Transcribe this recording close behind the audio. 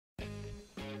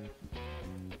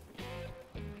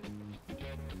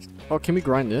Oh, can we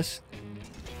grind this?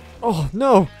 Oh,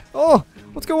 no! Oh,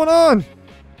 what's going on?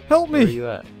 Help me! Where are you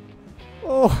at?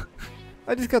 Oh,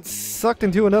 I just got sucked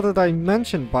into another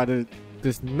dimension by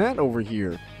this net over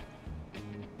here.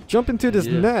 Jump into this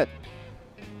net.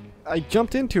 I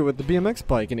jumped into it with the BMX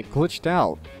bike and it glitched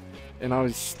out. And I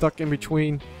was stuck in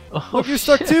between. Oh, look, you're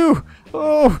stuck too!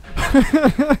 Oh!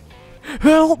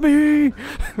 Help me!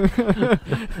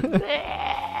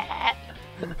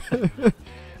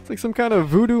 It's like some kind of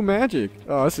voodoo magic.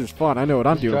 Oh, this is fun. I know what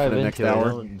I'm doing for the next hour.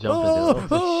 Don't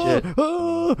jump into it.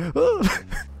 Oh,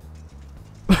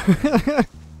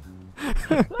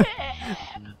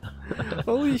 shit.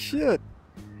 Holy shit.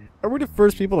 Are we the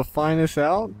first people to find this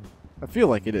out? I feel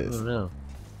like it I is. don't know.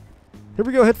 Here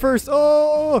we go, head first.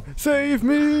 Oh, save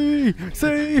me!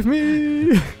 Save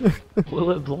me!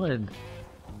 Will it blend?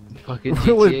 Fucking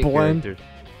Will it GTA blend? characters.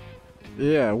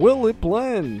 Yeah, will it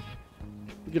blend?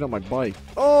 Get on my bike.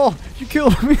 Oh, you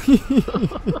killed me!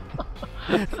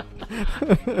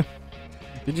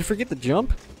 Did you forget the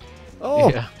jump? Oh,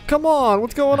 Yeah. come on!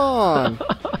 What's going on?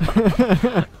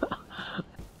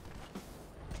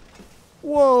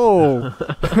 Whoa!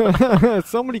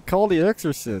 Somebody call the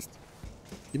exorcist.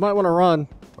 You might want to run.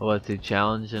 What, to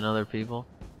challenge another people?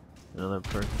 Another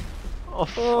person? Oh,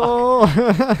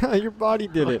 fuck. Oh, your body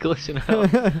did I'm it. glitching out.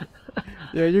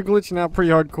 Yeah, you're glitching out pretty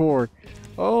hardcore.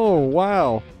 Oh,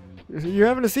 wow. You're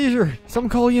having a seizure. Someone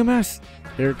call EMS.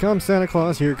 Here comes Santa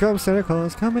Claus. Here comes Santa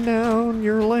Claus coming down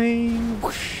your lane.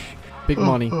 Whoosh. Big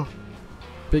money.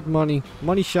 Big money.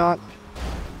 Money shot.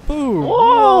 Boom. Whoa!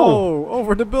 Whoa!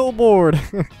 Over the billboard.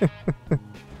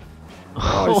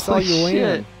 Oh, I saw Holy you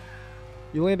land. shit.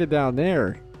 You landed down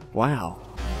there. Wow.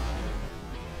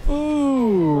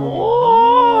 Ooh.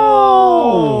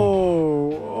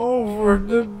 Whoa! Over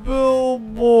the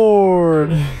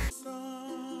billboard.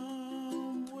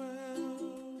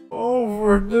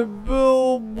 Over the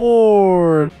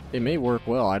billboard. It may work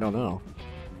well, I don't know.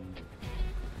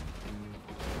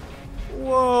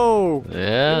 Whoa.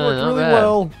 Yeah, It worked not really bad.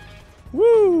 well.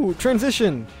 Woo!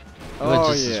 Transition. You went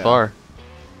Oh, just yeah. as far.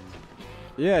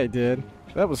 Yeah, I did.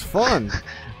 That was fun.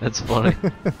 That's funny.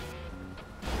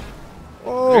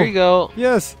 Oh, There you go.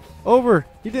 yes. Over.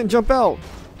 He didn't jump out.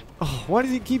 Oh, why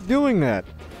does he keep doing that?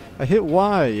 I hit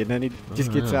Y and then he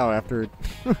just gets out after it.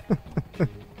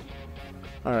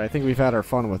 Alright, I think we've had our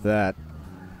fun with that.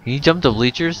 Can you jump the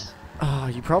bleachers? Ah,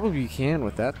 you probably can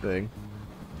with that thing.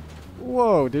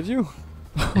 Whoa, did you?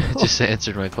 It just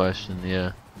answered my question,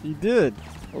 yeah. You did.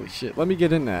 Holy shit, let me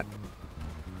get in that.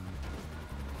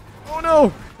 Oh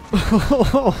no!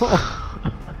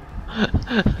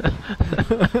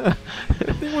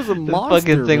 That thing was a The monster,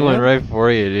 fucking thing man. went right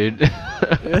for you, dude.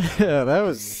 Yeah, that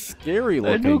was scary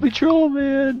I had no looking. control,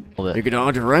 man. You can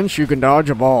dodge a wrench, you can dodge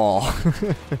a ball.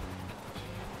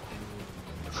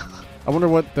 I wonder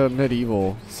what the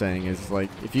medieval saying is like.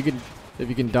 If you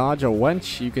can dodge a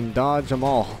wench, you can dodge them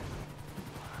all.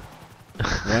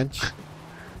 Wench?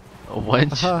 A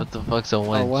wench? Uh-huh. What the fuck's a A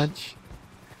wench? wench?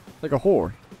 Like a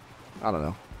whore. I don't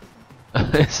know.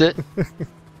 Is it?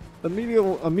 A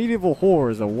medieval whore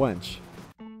is a wench.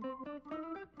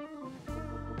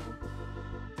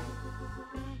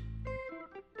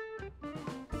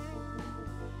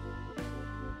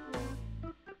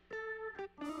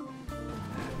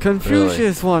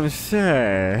 Confucius once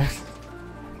said,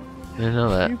 I didn't know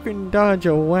that. you can dodge a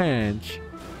wench.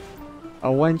 A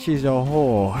wench is a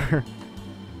whore.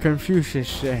 Confucius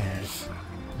says.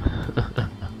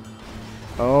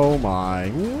 Oh my.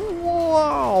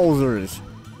 Wowzers.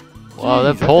 Wow,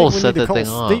 that Jeez, I pole think we set need to that call thing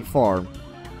off. State Farm.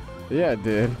 Yeah, it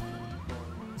did.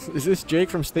 Is this Jake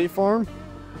from State Farm?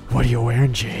 What are you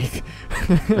wearing, Jake?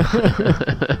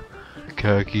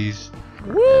 Khakis.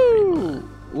 Woo!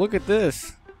 Look at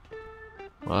this.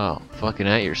 Wow, fucking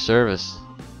at your service.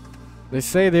 They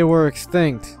say they were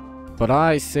extinct, but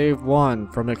I saved one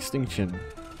from extinction.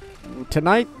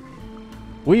 Tonight,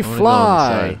 we I wanna go on the fly.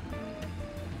 side.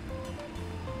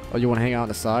 Oh, you want to hang out on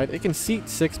the side? It can seat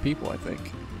 6 people, I think.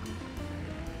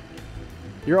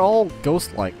 You're all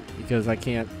ghost-like because I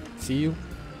can't see you.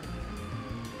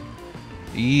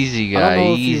 Easy, I don't guy,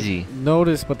 know if easy. you've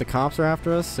noticed, but the cops are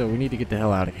after us, so we need to get the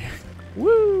hell out of here.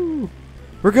 Woo!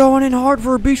 We're going in hard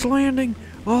for a beach landing.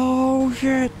 Oh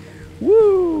shit!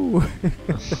 Woo!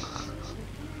 That's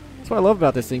what I love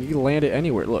about this thing. You can land it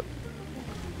anywhere. Look,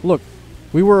 look.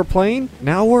 We were a plane.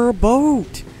 Now we're a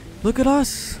boat. Look at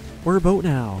us. We're a boat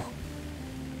now.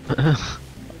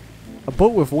 A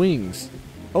boat with wings.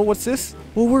 Oh, what's this?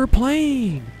 Well, we're a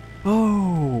plane.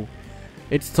 Oh,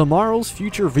 it's tomorrow's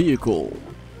future vehicle.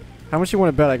 How much you want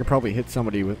to bet I could probably hit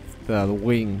somebody with the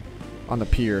wing on the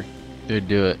pier? Dude,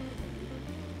 do it.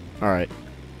 All right.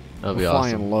 That'd be We're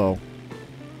awesome. flying low.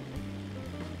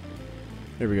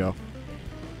 Here we go.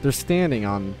 They're standing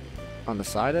on the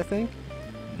side, I think.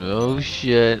 Oh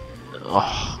shit.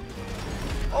 Oh.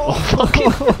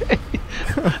 Oh,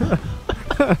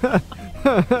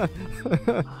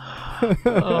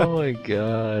 Oh my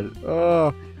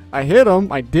god. I hit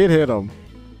him. I did hit him.